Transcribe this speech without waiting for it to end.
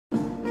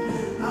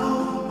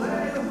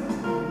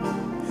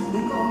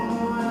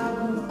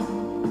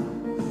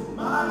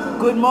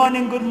Good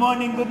morning,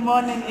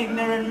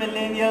 ignorant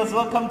millennials.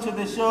 Welcome to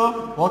the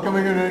show. Welcome,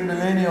 ignorant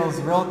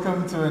millennials.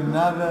 Welcome to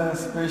another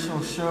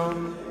special show.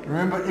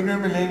 Remember,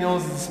 Ignorant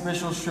Millennials is a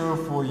special show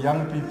for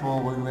young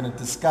people where we're going to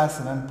discuss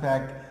and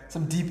unpack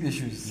some deep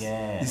issues.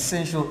 Yeah.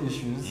 Essential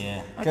issues.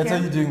 Yeah. Guys, how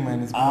you doing,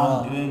 man? It's been a I'm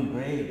while. doing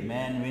great,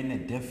 man. We're in a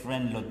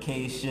different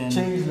location.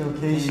 Change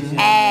location.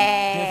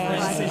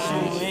 Different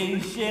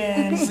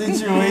situation.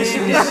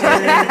 Situation.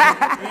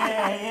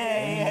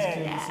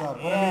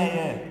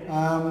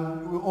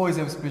 We always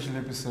have special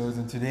episodes,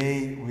 and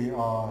today we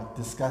are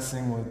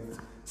discussing with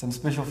some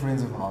special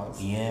friends of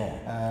ours.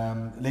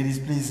 Yeah. Ladies,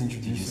 please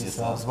introduce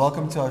yourselves.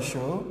 Welcome to our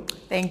show.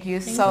 Thank you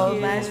so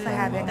much for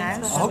having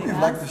us. I hope you've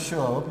liked the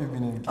show. I hope you've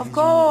been engaged. Of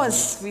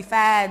course, we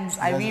fans.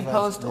 I Yes,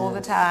 repost all the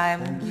yes. time.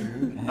 Thank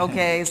you.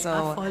 Okay,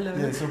 so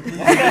Yeah, so please.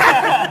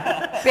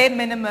 bare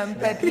minimum.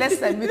 But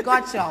listen, we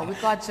got y'all. You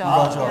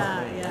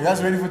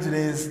guys ready for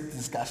today's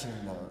discussion?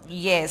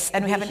 Yes,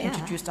 and we haven't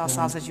introduced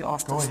ourselves as you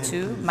asked Go us ahead,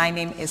 to. please. My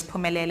name is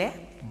Pumelele.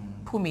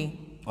 Pumi.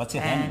 What's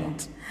your handle?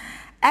 And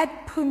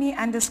at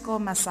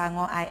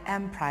Pumi_Masango, I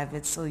am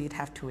private, so you'd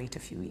have to wait a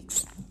few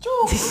weeks.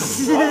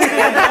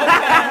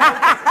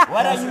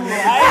 What are you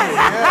hiding?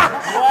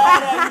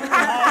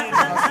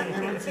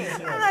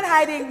 I'm not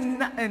hiding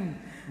nothing.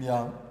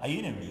 Yeah. Are you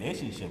in a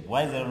relationship?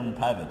 Why is everyone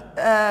private?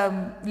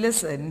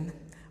 Listen,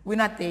 we're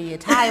not there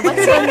yet. Hi,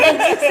 what's your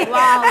name?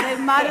 Wow, they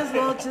might as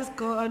well just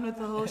go on with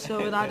the whole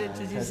show without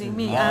introducing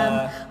me.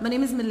 My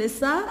name is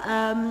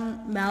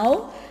Melissa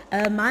Mel.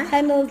 My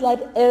handle is like,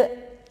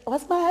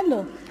 what's my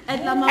handle?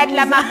 At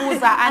Lamabuza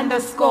 _.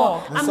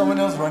 There's someone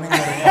else running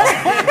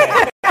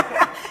that.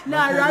 No,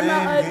 Okay, they're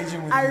I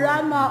engaging with I you.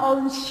 run my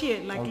own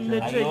shit, like Are you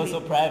literally. also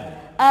private?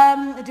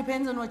 It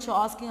depends on what you're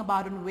asking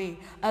about and where.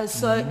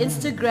 So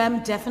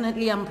Instagram,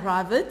 definitely I'm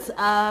private.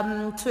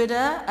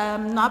 Twitter,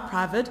 not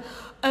private,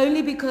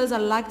 only because I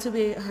like to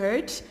be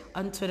heard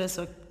on Twitter.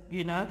 So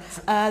you know,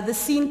 the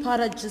scene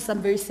part,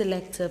 I'm very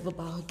selective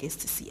about who gets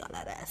to see all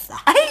of that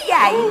stuff. And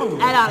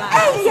all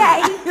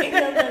that.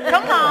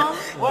 Come on.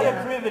 What a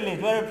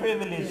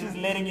privilege. She's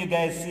letting you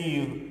guys see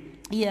you.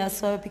 Yeah,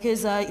 so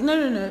because,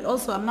 no.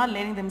 Also, I'm not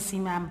letting them see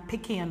me. I'm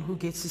picky on who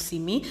gets to see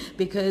me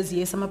because,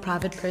 yes, I'm a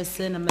private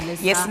person. I'm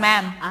Melissa. Yes,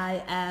 ma'am.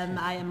 I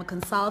am a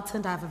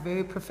consultant. I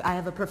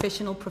have a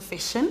professional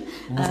profession.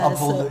 You must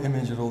uphold the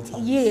image at all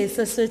times. Yes,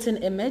 a certain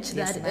image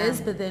Yes, that ma'am. is,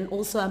 but then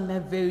also I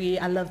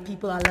love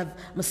people. I'm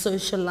a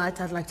socialite.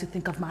 I'd like to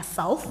think of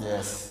myself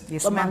Yes.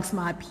 Yes, ma'am. amongst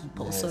my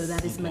people. So Yes,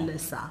 that is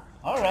Melissa.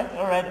 All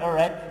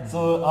right.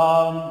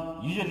 So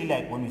usually,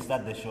 like when we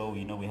start the show,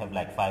 we have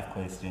like 5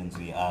 questions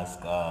we ask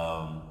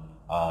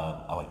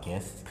our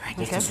guests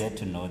just to get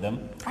to know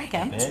them.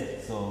 Okay. a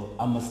bit. So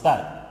I'm gonna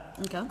start.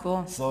 Okay.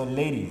 Cool. So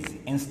ladies,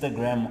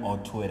 Instagram or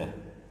Twitter?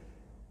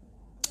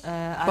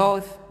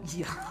 Both.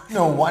 Yeah.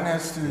 No, one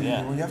has to.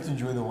 Yeah. You have to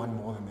enjoy the one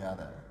more than the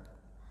other.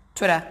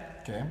 Twitter.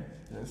 Okay.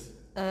 Yes.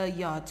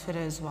 Yeah, Twitter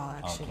as well,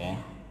 actually. Okay.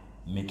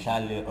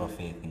 Mitlale or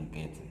Faith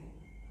Nkete?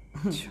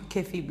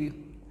 Kefibu.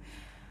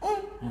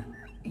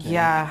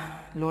 Yeah,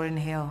 Lauren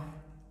Hill.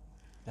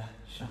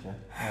 Okay.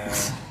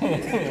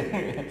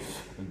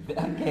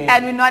 Okay.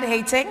 And we're not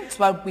hating, it's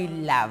what we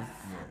love.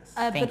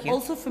 Thank But you.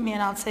 also for me,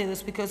 and I'll say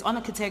this because on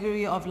a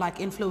category of like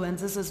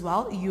influencers as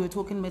well, you were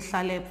talking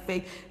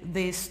Mihlale,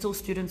 they're still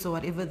students or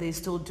whatever they're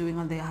still doing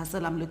on their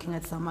hustle. I'm looking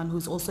at someone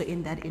who's also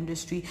in that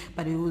industry,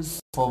 but who's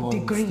Formal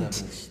degreed.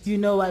 established. You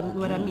know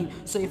what I mean?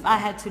 So if I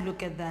had to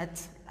look at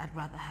that, I'd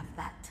rather have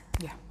that.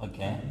 Yeah.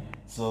 Okay.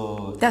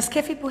 So Does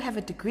Kefibu have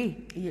a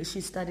degree? Yeah,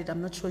 she studied,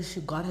 I'm not sure if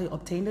she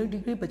obtained her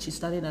degree, but she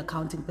studied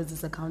accounting,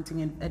 business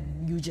accounting at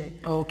UJ.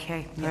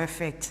 Okay,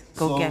 perfect.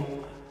 Go so get.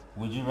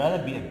 would you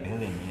rather be a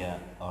billionaire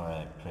or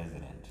a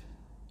president?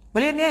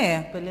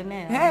 Billionaire.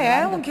 Billionaire. Hey,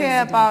 I I'm the don't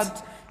care president.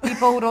 about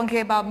people who don't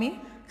care about me.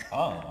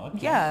 Oh, okay.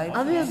 Yeah,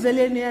 I'll be a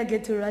billionaire,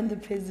 get to run the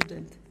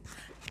president.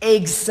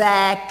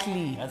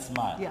 exactly. That's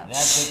smart. Yeah.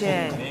 That's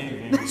Share.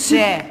 actually very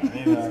Share.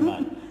 very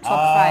smart. Top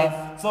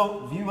 5.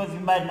 So viewers, you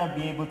might not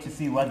be able to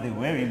see what they're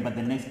wearing, but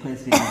the next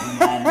question is you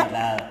might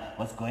not,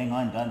 what's going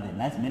on down there.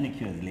 Nice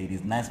manicures,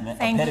 ladies. Nice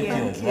Thank you.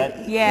 pedicures, right?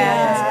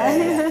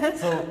 Yeah.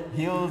 So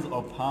heels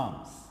or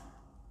palms?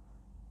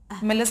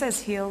 Melissa's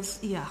heels.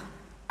 Yeah.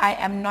 I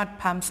am not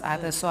pumps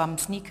either, so I'm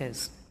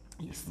sneakers.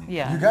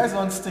 Yeah. You guys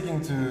aren't sticking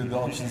to the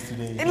options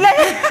today.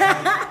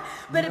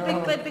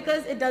 But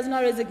because it does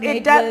not resonate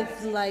It does-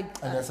 with like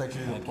And that's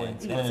actually the Okay. point.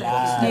 The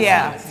Exactly.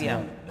 last-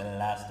 Yeah. The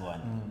last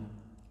one.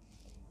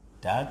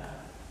 Dark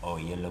or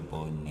yellow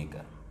bone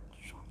nigga?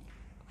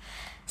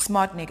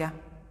 Smart nigga.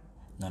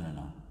 No.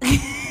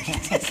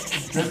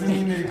 Doesn't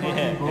mean that you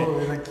can't go.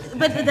 Like,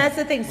 But that's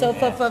the thing. So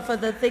for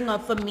the thing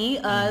of for me,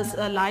 as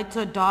a light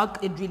or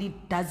dark, it really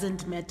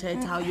doesn't matter.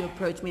 It's how you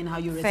approach me and how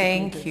you resonate.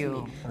 Thank with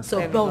you. me. So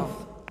There we go.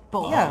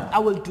 both. Yeah. I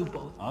will do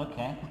both.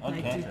 Okay. I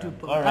do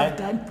both. All right. I've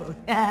done both.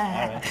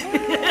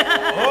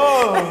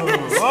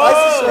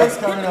 spicy show's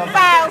coming up.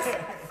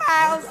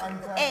 Files.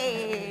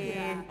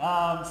 Hey.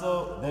 So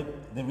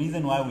the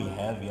reason why we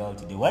have y'all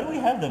today, why do we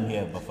have them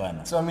here,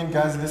 Bafana? So I mean,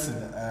 guys, listen.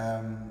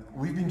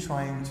 We've been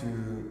trying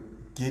to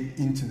get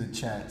into the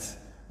chat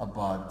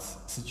about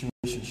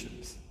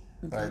situationships,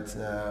 right?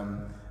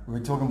 We were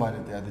talking about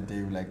it the other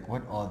day. We're like,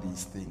 what are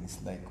these things?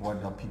 Like,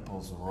 what are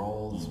people's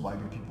roles? Why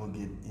do people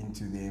get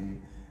into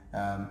them?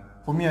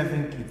 For me, I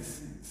think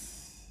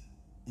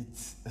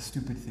it's a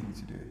stupid thing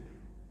to do.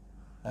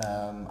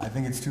 I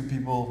think it's two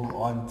people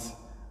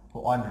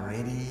who aren't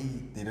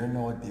ready. They don't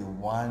know what they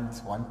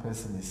want. One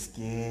person is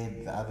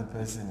scared. The other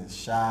person is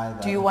shy.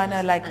 Do you want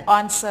to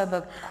answer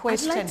the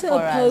question I'd like to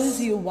for oppose us?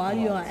 you while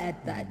you are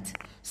at that.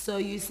 So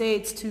you say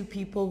it's two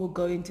people who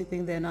go into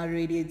things they're not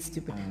ready. It's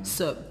stupid.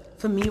 So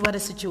for me, what a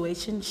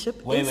situationship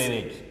is.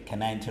 Wait.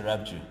 Can I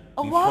interrupt you?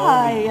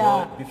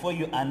 Why? Before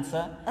you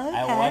answer,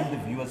 I Okay. want the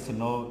viewers to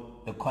know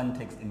the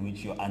context in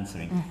which you're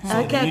answering. So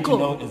Okay, they need cool.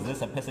 to know, is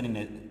this a person in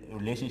a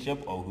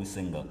relationship or who's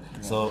single?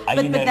 So are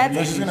But you in a that's-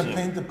 So she's going to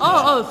relationship? paint the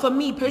Oh, for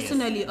me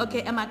personally,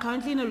 okay, am I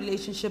currently in a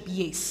relationship?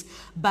 Yes.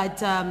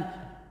 But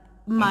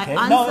my Okay.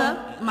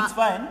 answer... No, it's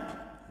fine.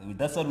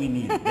 That's what we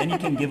need. Then you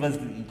can give us.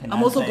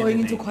 I'm also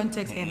going into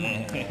context,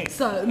 Emma.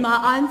 So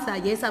my answer,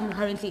 yes,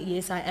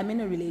 I am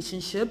in a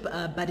relationship,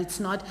 but it's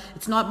not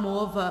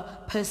more of a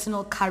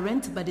personal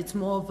current, but it's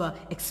more of a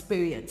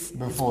experience.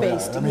 Before,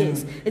 it's based, yeah. I mean,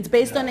 yes, it's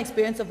based on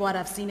experience of what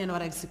I've seen and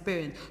what I've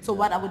experienced. So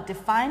what I would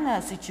define a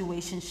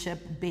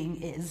situationship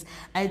being is,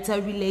 it's a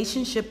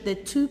relationship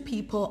that two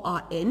people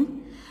are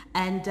in,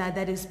 and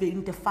that is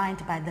being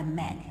defined by the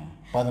man.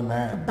 by the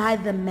man. By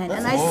the men.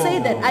 That's-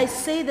 And I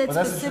say that But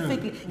that's the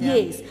specifically. truth. Yeah.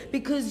 Yes,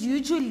 because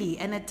usually,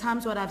 and at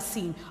times what I've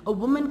seen, a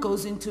woman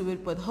goes into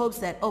it with hopes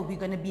that, oh, we're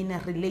going to be in a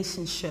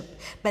relationship.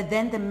 But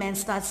then the man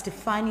starts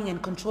defining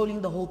and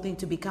controlling the whole thing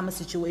to become a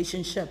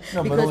situationship.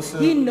 No, but because also-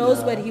 he knows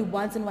yeah. what he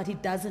wants and what he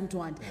doesn't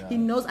want. He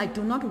knows, I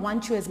do not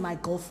want you as my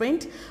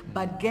girlfriend,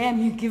 but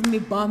damn, you give me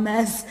bomb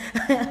ass.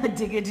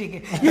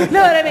 Digga. You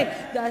know what I mean?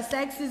 The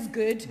sex is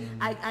good.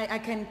 I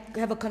can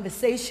have a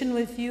conversation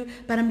with you,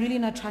 but I'm really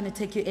not trying to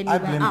take you anywhere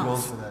I blame else.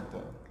 girls for that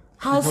though.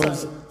 How so?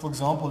 Because, for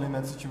example, in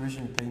that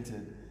situation you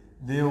painted,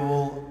 they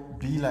will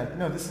be like,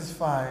 no, this is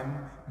fine.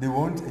 They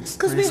won't express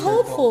Because we're that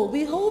hopeful.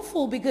 We're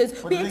hopeful because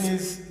But we the thing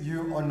is,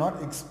 you are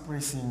not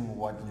expressing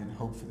what you'd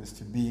hope for this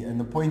to be. And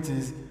the point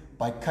is,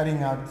 by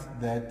cutting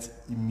out that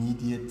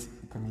immediate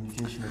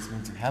communication that's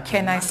going to happen.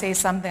 Can I say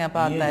something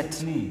about Yes,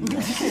 that?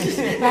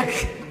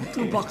 please.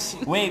 to box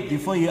you. Wait,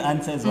 before you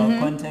answer as well,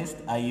 context,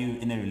 are you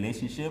in a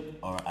relationship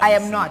or are I you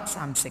am single? not.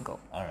 I'm single.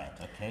 All right,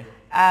 okay.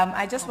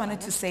 I just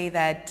wanted to say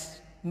that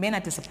men are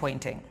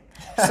disappointing.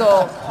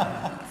 So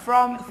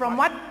from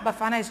what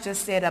Bafana has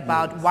just said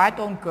about why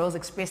don't girls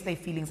express their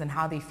feelings and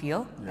how they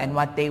feel and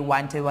what they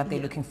want and what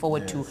they're looking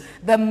forward to,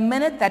 the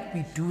minute that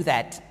we do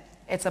that,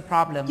 it's a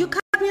problem. You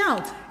cut me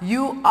out.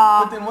 You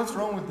are... But then what's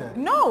wrong with that?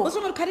 No. What's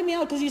wrong with cutting me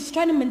out? Because you're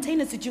trying to maintain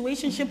a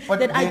situationship But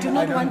that I then do I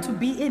not don't- want to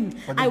be in.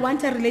 but I then-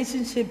 want a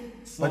relationship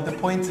But the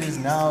point is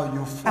now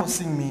you're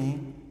forcing me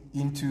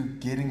into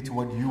getting to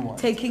what you want.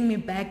 taking me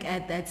back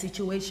at that.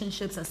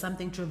 Situationships are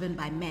something driven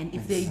by men.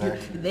 If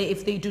Exactly.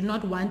 if they do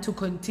not want to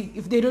continue,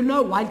 if they do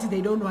not want,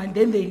 they don't want,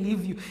 then they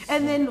leave you.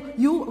 And then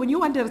when you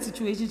want a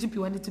situationship, you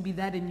want it to be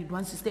that and you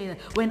want to stay there.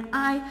 When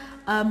I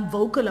am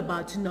vocal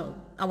about, no,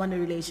 I want a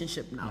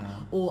relationship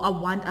now, or I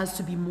want us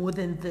to be more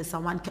than this.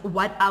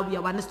 What are we?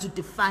 I want us to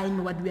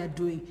define what we are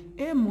doing.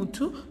 Eh,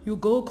 Mutu, you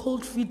go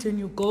cold feet and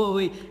you go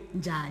away.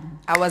 Njani.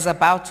 I was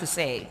about to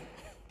say,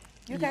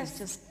 you guys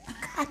just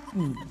cut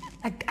me.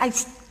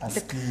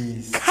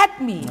 Please.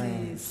 Cut me.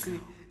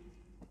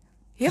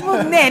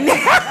 Yebo nene.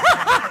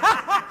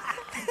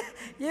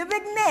 Yebo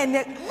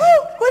nene.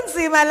 Woo,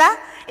 kunzima la.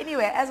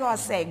 Anyway, as I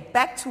was saying,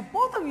 back to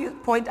both of you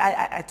point,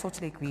 I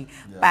totally agree.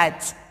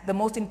 But the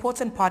most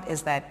important part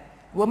is that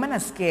women are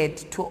scared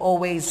to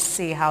always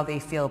say how they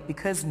feel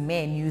because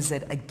men use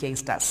it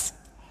against us.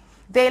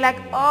 They're like,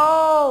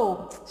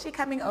 oh, she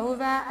coming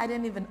over. I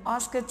didn't even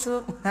ask her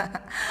to.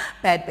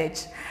 Bad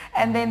bitch.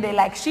 And then they're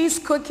like, she's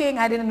cooking.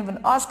 I didn't even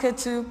ask her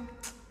to.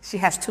 She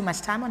has too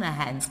much time on her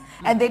hands.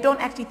 And they don't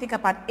actually think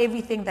about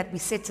everything that we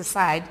set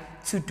aside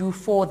to do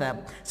for them.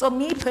 So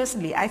me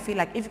personally, I feel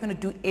like if you're going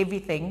to do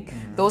everything,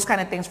 those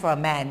kind of things for a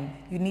man,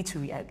 you need to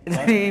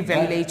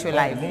reevaluate your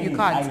life. Ladies, You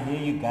can't. I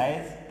hear you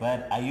guys,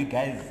 but are you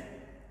guys,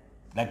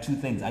 like two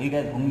things, are you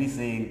guys only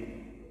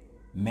saying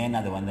men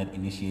are the one that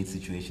initiate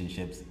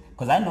situationships?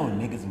 Because I know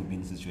niggas who've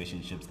been in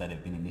situationships that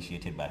have been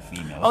initiated by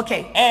females.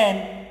 Okay.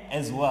 And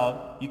as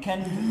well, you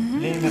can't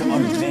blame it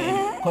on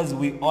men because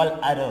we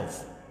all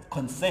adults.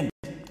 Consent.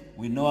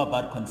 We know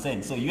about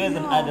consent. So you as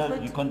an adult,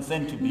 but- you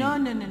consent to be... No.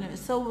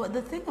 So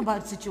the thing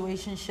about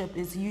situationship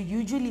is you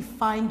usually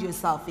find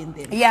yourself in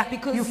them. Yeah,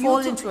 because you fall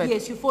into it.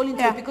 Yes, you fall into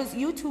Yeah. it because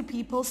you two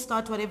people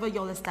start whatever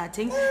y'all are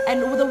starting,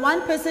 and the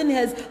one person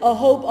has a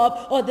hope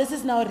of, oh, this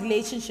is now a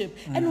relationship.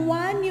 And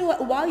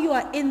while you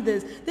are in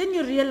this, then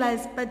you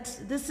realize, but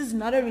this is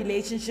not a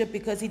relationship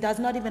because he does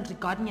not even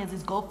regard me as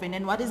his girlfriend.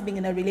 And what is being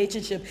in a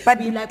relationship? But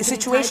Be like putting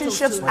situationships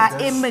titles to it. are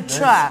That's- immature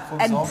for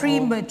and example,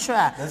 premature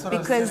That's what I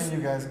because was telling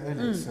you guys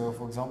earlier. So,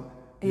 for example,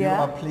 you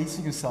Yeah. are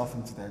placing yourself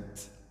into that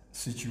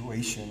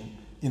situation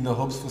in the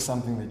hopes for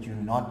something that you're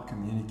not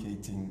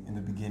communicating in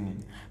the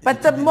beginning.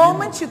 But the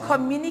moment you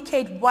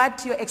communicate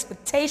what your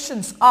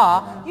expectations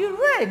are, you're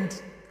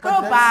ruined. But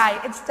Go that's-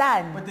 by, it's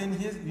done. But then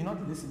you're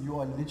not listening. You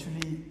are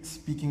literally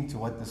speaking to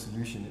what the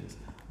solution is.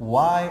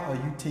 Why are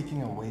you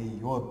taking away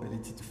your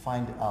ability to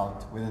find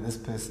out whether this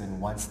person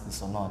wants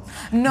this or not?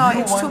 No,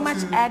 You it's want too much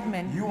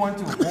admin. You want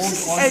to hold on to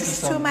something.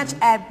 It's too much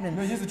admin.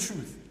 No, here's the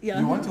truth. Yeah.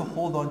 You want to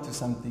hold on to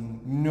something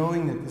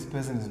knowing that this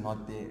person is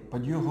not there,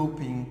 but you're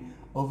hoping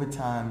over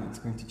time it's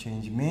going to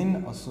change.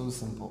 Men are so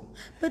simple.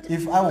 But-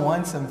 if I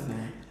want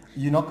something,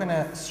 you're not going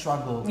to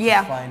struggle to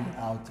Yeah. find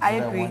out I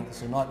whether agree. I want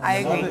this or not. I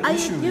And the agree. other I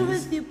issue agree is-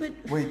 with you,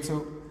 but- Wait,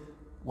 so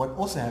what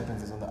also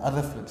happens is on the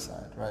other flip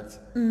side, right?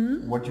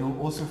 Mm-hmm. What you'll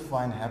also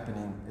find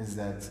happening is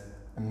that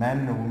a man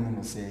and a woman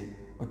will say,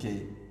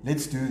 okay,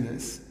 let's do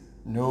this.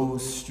 No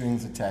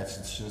strings attached.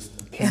 It's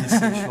just a purely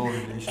sexual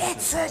relationship.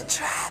 It's a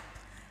trap.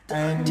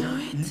 And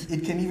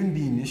it can even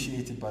be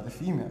initiated by the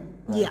female.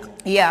 Right? Yeah.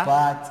 Yeah.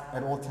 But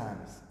at all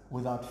times,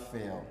 without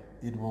fail,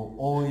 it will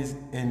always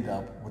end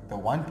up with the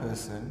one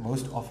person,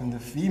 most often the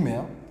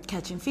female,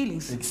 Catching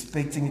feelings.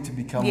 expecting it to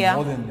become Yeah.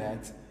 more than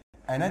that.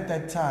 And at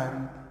that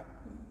time,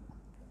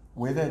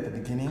 whether at the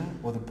beginning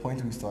or the point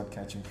where you start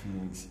catching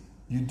feelings,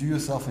 you do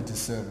yourself a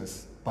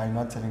disservice by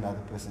not telling the other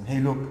person, hey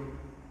look,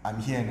 I'm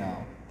here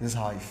now, this is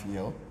how I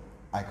feel,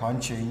 I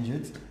can't change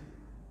it.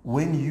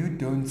 When you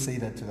don't say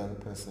that to the other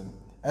person,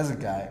 as a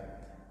guy,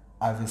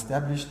 I've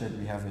established that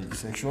we have a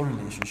sexual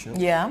relationship.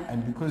 Yeah.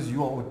 And because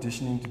you are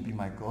auditioning to be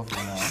my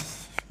girlfriend now,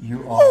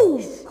 you are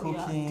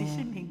cooking,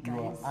 auditioning, you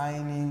are guys.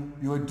 ironing,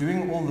 you are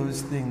doing all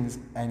those things,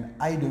 and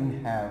I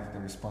don't have the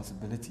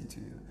responsibility to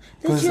you.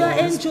 That 'Cause you are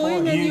at this enjoying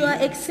point, and you are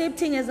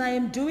accepting as I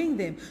am doing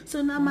them.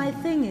 So now my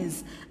thing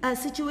is, a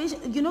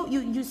situation, you know,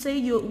 you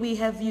say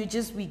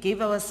we gave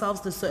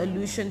ourselves the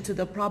solution to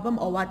the problem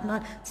or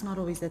whatnot. It's not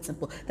always that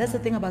simple. That's the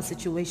thing about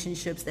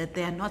situationships, that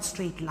they are not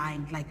straight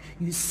lined. Like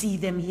you see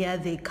them here,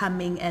 they're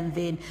coming, and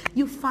then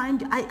you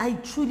find, I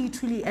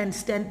truly and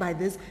stand by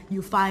this,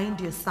 you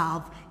find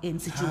yourself in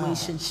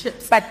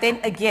situationships. But then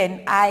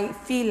again, I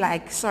feel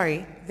like,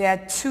 there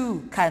are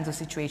two kinds of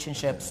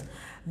situationships.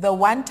 The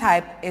one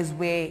type is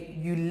where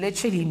you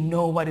literally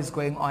know what is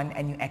going on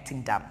and you're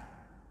acting dumb.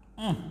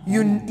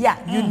 You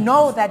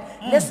know that,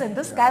 listen,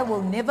 this guy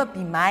will never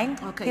be mine.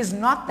 Okay. He's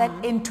not that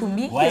into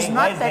me. Why He's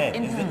not is that that?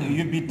 into Is it, me.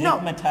 you be No.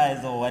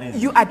 stigmatized or what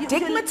is You it? are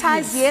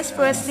stigmatized, yes,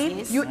 firstly.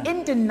 Yes. You're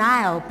in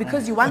denial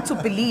because you want to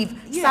believe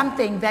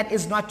something that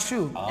is not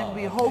true. And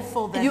we're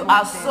hopeful that You one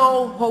are day-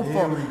 so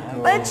hopeful.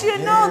 But you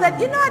know that,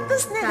 you know what,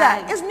 this nigga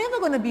Guys. is never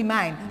going to be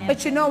mine.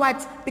 But you know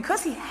what?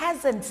 Because he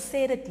hasn't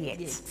said it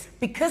yet,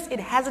 because it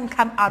hasn't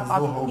come out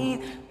of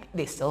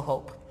there's still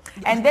hope.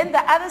 And then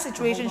the other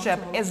situationship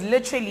is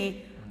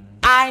literally,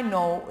 I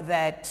know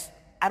that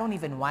I don't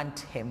even want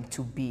him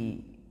to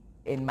be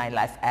in my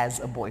life as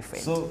a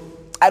boyfriend. So-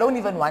 I don't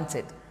even want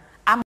it.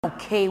 I'm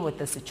okay with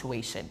the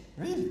situation.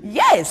 Really?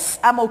 Yes,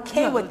 I'm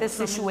okay Yeah, with but this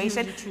some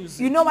situation. you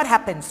choose You know what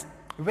happens?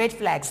 Red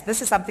flags.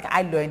 This is something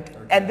I learned,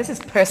 and this is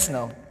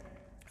personal.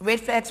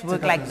 Red flags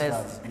work like this.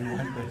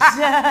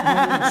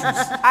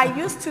 I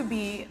used to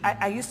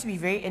be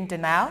very in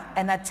denial,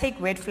 and I'd take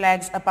red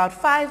flags, about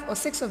 5 or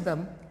 6 of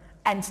them,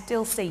 and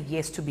still say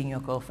yes to being your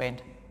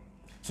girlfriend.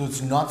 So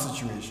it's not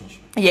situationship.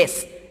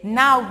 Yes.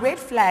 Now, red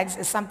flags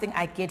is something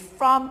I get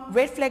from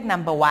red flag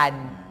number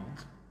 1.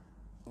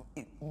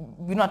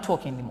 We're not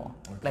talking anymore.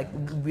 Like,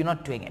 we're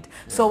not doing it.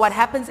 So what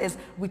happens is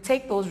we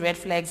take those red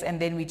flags and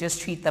then we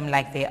just treat them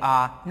like they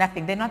are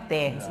nothing. They're not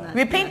there.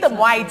 We paint them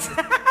white.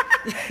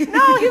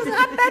 No, he's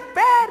not that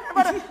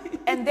bad.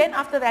 And then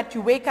after that,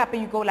 you wake up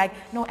and you go like,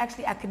 no,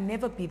 actually, I can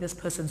never be this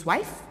person's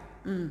wife.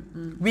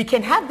 We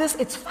can have this.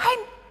 It's fine.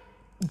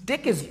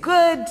 Dick is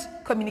good.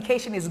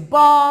 Communication is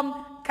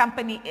bomb.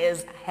 Company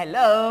is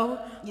hello.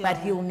 But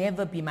he'll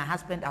never be my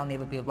husband. I'll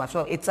never be his wife.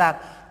 So it's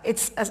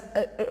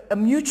a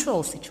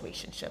mutual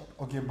situationship.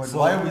 Okay, but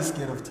why are we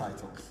scared of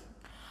titles?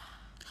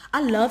 I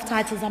love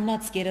titles. I'm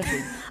not scared of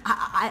it.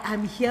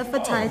 I'm here for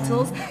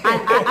titles.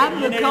 I'm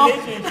the girl.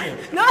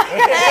 No,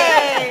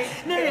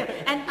 no.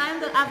 And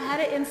I've had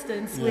an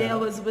instance where I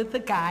was with a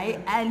guy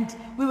and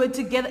we were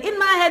together. In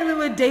my head, we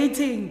were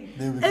dating.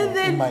 There we And go,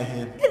 then, in my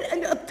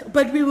head.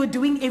 But we were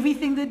doing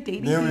everything that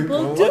dating There we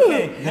people go. do.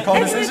 Okay. The And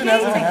conversation we're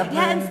hasn't dating.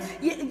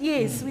 happened.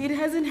 Yes, it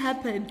hasn't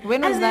happened.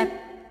 When was And then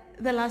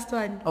that? The last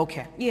one.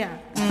 Okay. Yeah.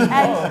 Oh, the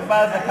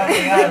files are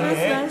coming out,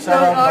 eh?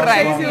 Shout out, All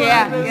right.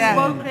 Pastor. Yeah.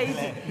 So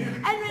crazy.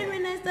 And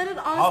when I started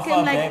How asking,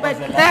 far like, back but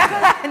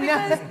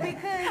was the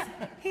because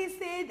he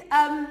said,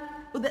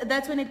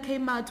 that's when it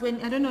came out,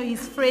 when, I don't know,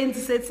 his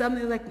friends said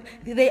something like,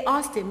 they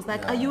asked him,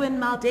 like, are you and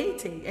Mal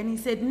dating? And he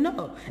said,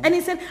 no. And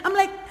he said, I'm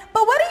like,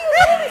 but what are you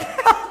doing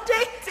about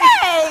dating?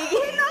 Hey!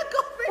 We're not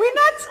girlfriends. We're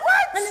not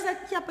what? And he's like,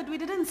 yeah, but we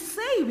didn't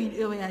say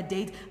we are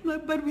dating. I'm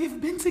like, but we've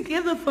been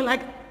together for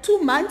like 2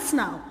 months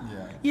now.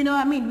 Yeah. You know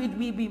what I mean?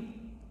 We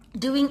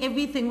doing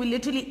everything. We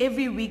literally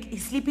every week,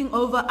 he's sleeping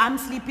over, I'm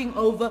sleeping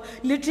over.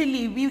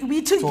 Literally,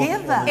 we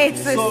together.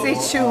 It's a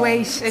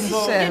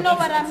situationship. You know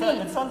what I So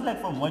mean? it sounds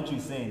like from what you're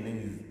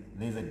saying,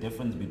 there's a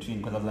difference between,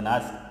 because I was going to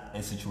ask, a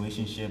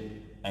situationship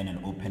and an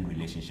open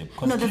relationship?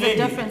 'Cause No, there's a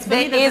clearly- difference. For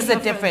There me, there's is a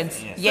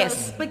difference.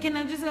 Yes. So, but can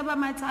I just say about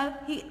my title?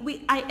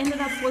 I ended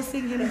up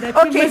forcing him that.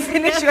 Okay, he must-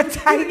 finish your He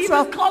title.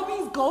 must call me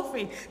his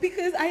girlfriend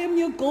because I am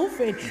your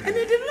girlfriend, and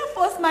I didn't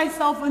force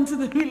myself into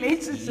the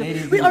relationship.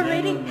 Ladies We and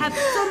already gentlemen. have.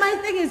 So my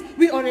thing is,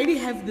 we already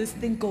have this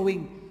thing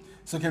going.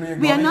 So can we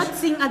acknowledge? We are not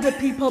seeing other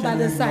people by Can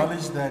we the side.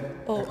 acknowledge that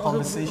Or- a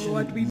conversation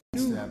what we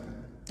needs to happen?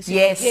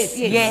 Yes, Yes, yes.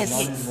 yes,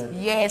 Acknowledge that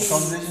yes, a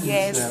conversation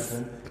yes. needs to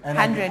happen. And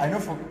 100. I know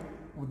for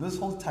with this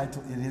whole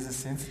title, it is a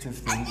sensitive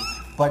thing,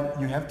 but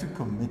you have to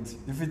commit.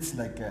 If it's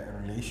like a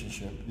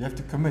relationship, you have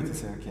to commit to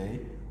say, okay,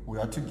 we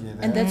are together.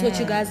 And that's what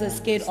you guys are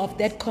scared of,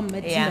 that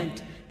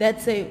commitment.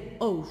 That say,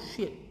 oh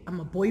shit, I'm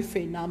a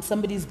boyfriend now, I'm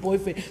somebody's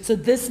boyfriend. So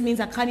this means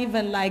I can't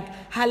even like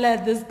holler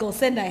at this girl,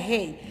 send her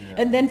hey.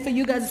 And then for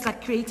you guys, it's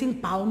like creating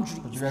boundaries.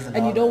 But you guys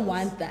And you don't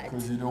want that.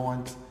 because you don't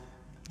want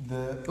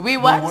the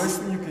what?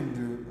 worst thing you can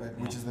do, right,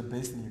 which is the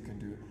best thing you can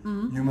do.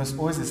 You must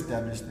always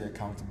establish the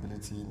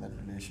accountability in that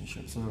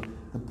relationship. So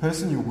the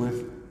person you're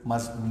with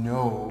must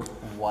know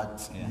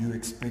what you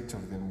expect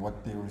of them,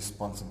 what their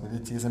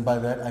responsibility is, and by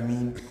that I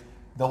mean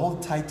the whole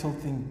title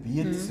thing, be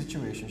it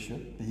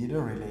situationship, be it a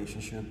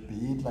relationship, be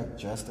it like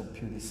just a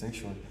purely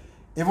sexual.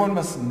 Everyone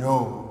must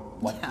know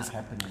what is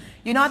happening.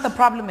 You know what the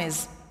problem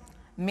is?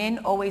 Men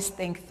always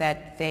think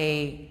that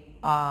they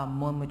are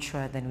more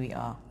mature than we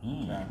are.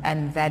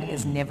 And that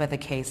is never the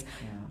case.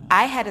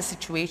 I had a Is it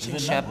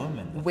situationship not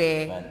women, though?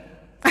 where,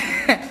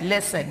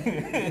 listen,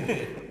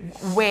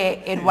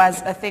 where it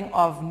was a thing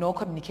of no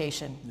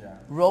communication. Yeah.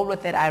 Roll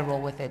with it, I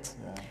roll with it.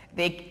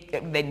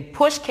 Then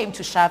push came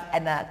to shove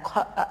and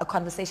a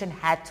conversation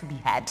had to be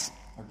had.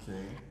 Okay.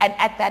 And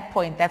at that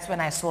point, that's when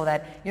I saw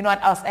that, you know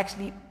what, I was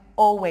actually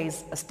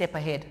always a step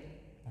ahead.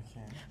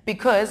 Okay.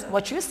 Because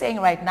what you're saying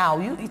right now,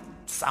 it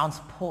sounds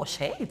posh,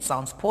 hey? It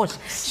sounds posh.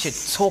 You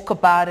should talk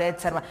about it,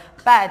 etc.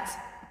 But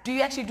do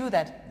you actually do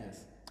that?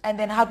 Yes. And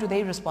then how do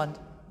they respond?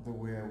 The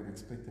way I would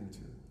expect them to.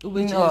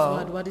 Which No.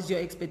 is what is your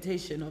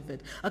expectation of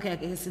it? Okay, I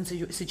guess since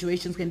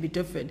situations can be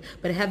different,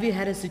 but have you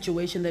had a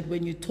situation that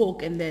when you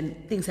talk and then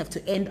things have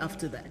to end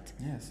after that?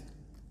 Yes.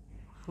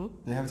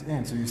 They have to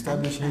end. So you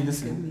establish, hey,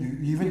 listen,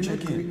 you even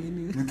check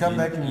in. You come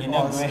back and you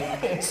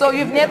ask. So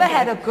you've never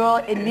had a girl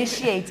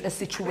initiate a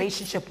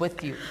situationship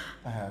with you,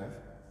 I have.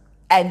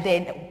 and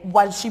then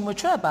was she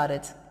mature about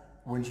it?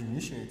 When she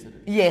initiated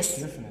it. Yes.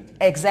 Definitely.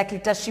 Exactly.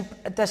 Does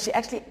she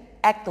actually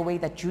act the way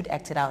that you'd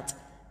acted out?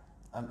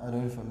 I don't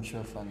know if I'm sure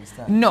if I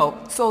understand. No.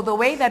 So the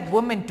way that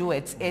women do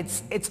it,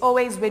 it's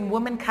always when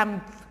women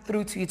come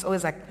through to you, it's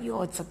always like,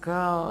 yo, it's a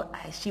girl,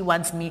 she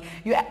wants me.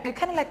 You're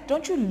kind of like,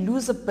 don't you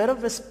lose a bit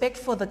of respect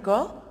for the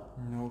girl?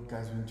 No,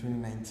 guys, we're in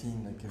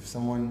 2019. Like, if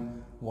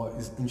someone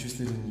is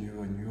interested in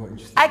you and you are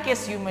interested I in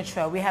guess them, you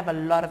mature. We have a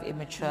lot of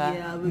immature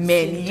Yeah, we've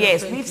men. seen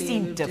Yes, we've differently,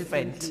 seen we've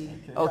different.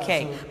 differently.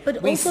 Okay. Yeah, so-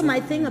 But We also s- my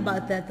thing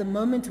about that, the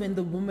moment when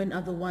the women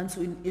are the ones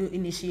who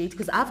initiate,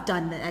 because I've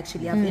done that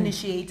actually, I've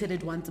initiated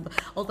it once. I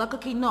was like,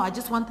 okay, no, I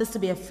just want this to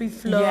be a free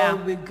flow, Yeah.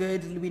 we're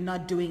good, we're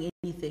not doing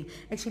anything.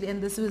 Actually,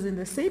 and this was in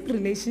the same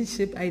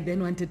relationship, I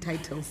then wanted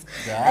titles.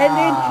 And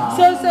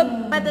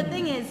then, but the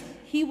thing is,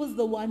 he was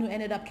the one who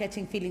ended up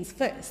catching feelings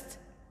first.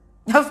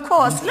 Of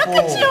course. Look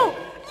at you.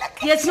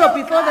 Yes, no,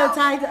 before the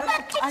title.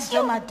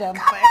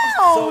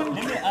 So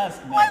let me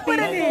ask,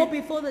 man.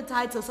 Before the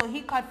title, so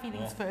he caught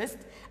feelings first.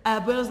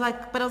 But I was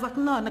like,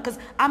 no, because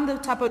I'm the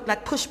type of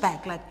like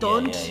pushback, like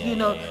don't,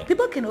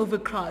 people can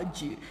overcrowd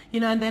you,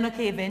 and then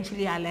okay,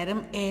 eventually I let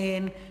him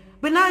in.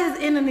 But now he's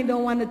in and he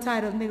don't want the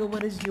title, nigga.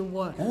 What is your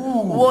want?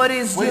 What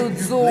is Wait, you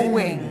you blame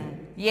doing?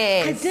 him?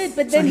 Yes. I did,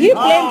 but So then he- he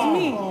blamed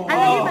me. Oh, And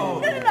then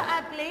he went, no,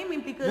 I blame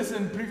him because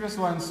Listen, previous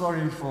one,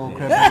 sorry for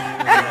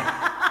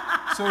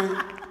crapping. So,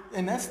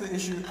 and that's the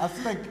issue. I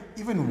feel like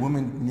even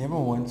women never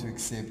want to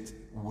accept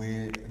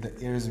where the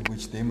areas in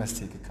which they must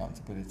take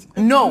accountability.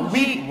 No,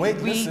 we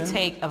Listen.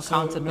 take So, no,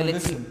 accountability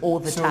listen. all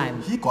the So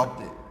time. he got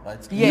there,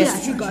 right?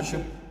 Yes. In Yeah, he got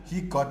relationship,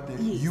 he got there.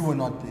 You were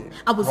not there.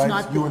 I was right?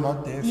 not You were there.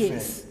 not there Yes.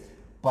 first.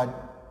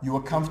 But you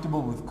were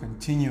comfortable with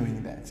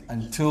continuing that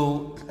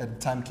until a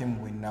time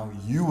came when now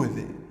you were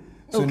there.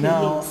 So Okay,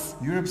 now yes.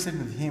 you're upset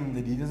with him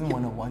that he doesn't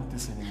want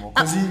this anymore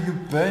because you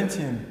burnt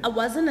him. I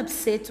wasn't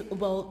upset.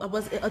 Well, I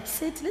was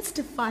upset. Let's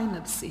define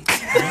upset.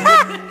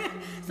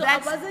 So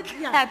That's- I wasn't.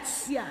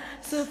 Yeah.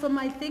 So for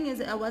my thing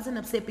is, I wasn't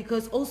upset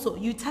because also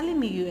you telling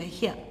me you are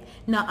here.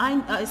 Now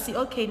I see.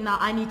 Okay, now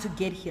I need to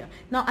get here.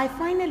 Now I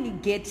finally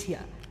get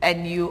here.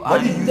 And you are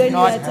What do you Then you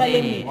not are telling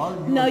there. me. While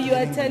Now you are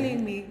getting telling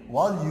there, me.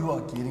 While you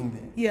are getting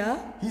there. Yeah.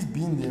 He's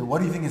been there. What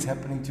do you think is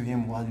happening to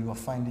him while you are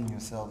finding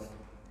yourself?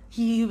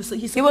 He was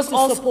was supposed to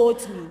also-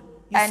 support me.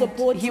 He And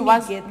supports he me.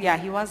 was, get yeah,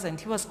 he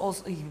wasn't. He was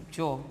also,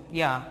 Joe,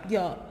 yeah.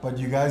 Yeah. But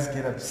you guys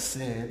get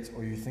upset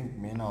or you think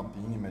men are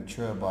being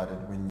immature about it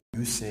when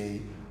you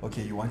say,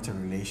 okay, you want a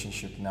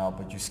relationship now,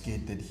 but you're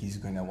scared that he's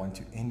going to want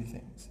to end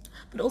things.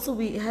 But also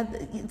we had.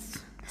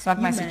 It's not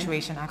my you, man.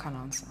 situation. I can't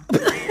answer.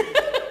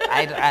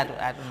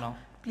 I don't know.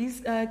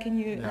 Please, can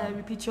you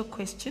repeat your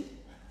question?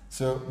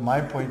 So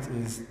my point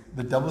is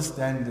the double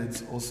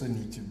standards also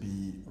need to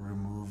be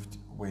removed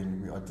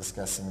when we are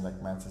discussing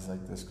like matters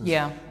like this. 'Cause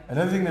Yeah.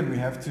 another thing that we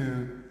have to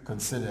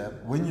consider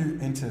when you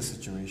enter a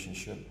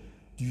situationship,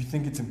 do you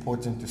think it's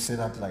important to set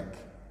up like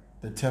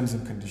the terms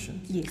and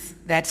conditions? Yes.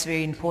 That's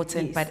very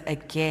important, Yes. but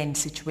again,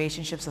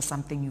 situationships are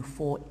something you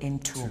fall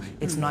into.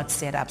 It's not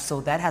set up,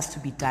 so that has to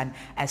be done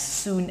as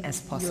soon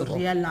as You possible.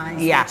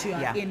 realize Yeah, that you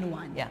are yeah, in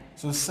one. Yeah.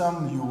 So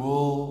some you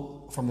will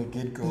from the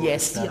get-go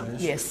Yes, yeah,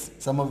 establish. yes.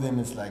 Some of them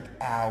is like,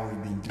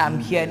 we've been doing I'm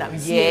here now.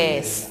 this.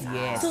 Yes,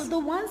 yes. So the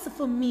ones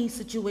for me,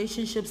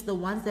 situationships, the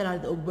ones that are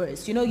the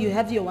worst, you know, you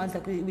have your ones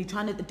like we're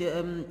trying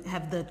to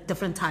have the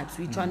different types.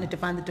 We're trying to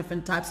define the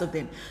different types of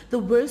them. The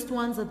worst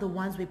ones are the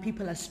ones where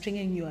people are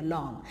stringing you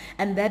along.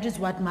 And that is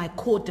what my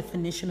core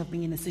definition of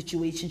being in a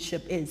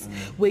situationship is.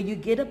 Where you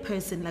get a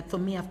person, like for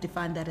me, I've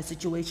defined that a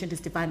situation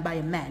is defined by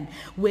a man,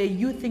 where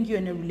you think you're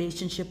in a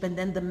relationship and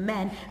then the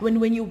man,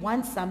 when you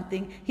want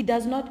something, he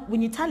does not,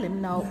 when you tell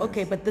him now,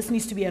 okay, but this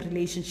needs to be a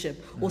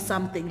relationship or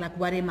something, like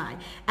what am I?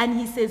 And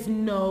he says,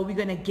 no, we're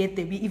going to get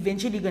there. We're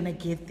eventually going to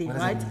get there, What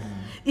does right? it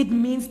mean? It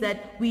means that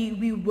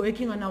we're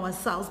working on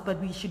ourselves, but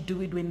we should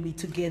do it when we're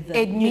together.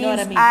 It You means know what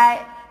I mean?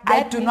 I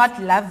That do means-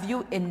 not love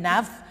you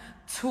enough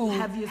to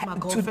Have you as my to-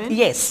 girlfriend?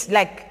 yes,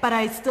 like But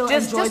I still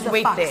just enjoy the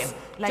wait fucks. there.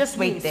 Like, Just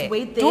wait yes, there.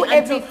 wait there Do until-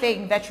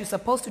 everything that you're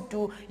supposed to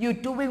do. You're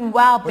doing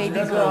well, But you baby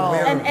guys are girl.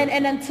 aware-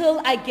 and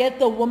until I get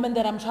the woman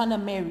that I'm trying to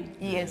marry.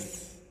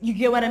 Yes. You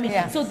get what I mean?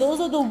 Yeah. So those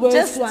are the worst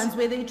Just- ones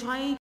where they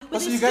try. Oh,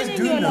 so you guys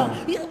do know?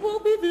 Yeah,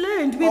 well, we've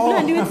learned. Oh.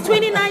 It's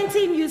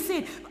 2019. You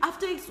said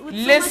after with so much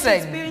Listen.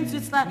 experience,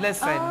 it's like,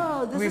 Listen.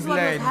 oh, this We've is what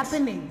learned. was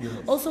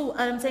happening. Also, what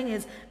I'm saying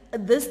is,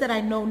 this that I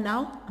know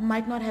now, I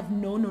might not have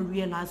known or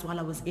realized while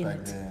I was in Back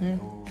it. then.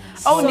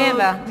 Oh, So-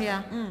 never.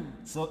 Yeah.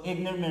 So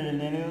ignorant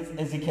millennials,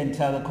 as you can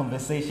tell, the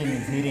conversation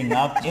is heating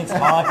up. It's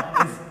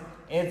hot.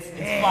 It's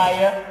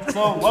fire.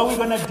 So what we're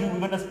gonna do, we're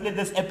gonna split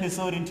this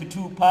episode into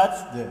two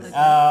parts. Yes.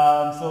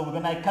 So we're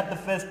gonna cut the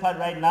first part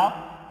right now,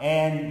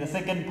 and the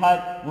second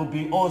part will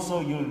be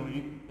also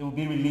it will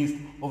be released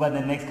over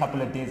the next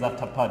couple of days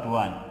after part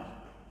one.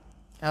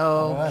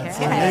 Alright,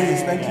 so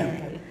ladies, thank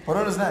you.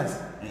 Photo was nice.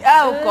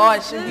 Oh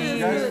gosh. You indeed.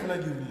 guys feel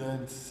like you've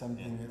learned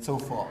something so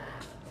far?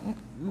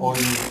 Or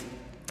you...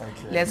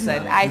 Okay.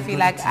 Listen, You're I good feel to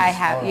like I teach.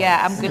 have. Alright.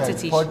 Yeah, I'm good Okay, to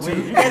teach. part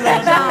two.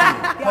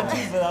 Part two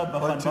is without Bafana.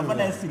 Part two. Bafana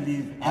has to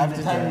leave, and After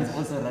the time that. is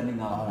also running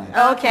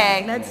out.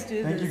 Okay. Let's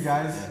do Thank this. you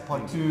guys.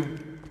 Part two.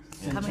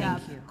 Coming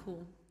up. Cool.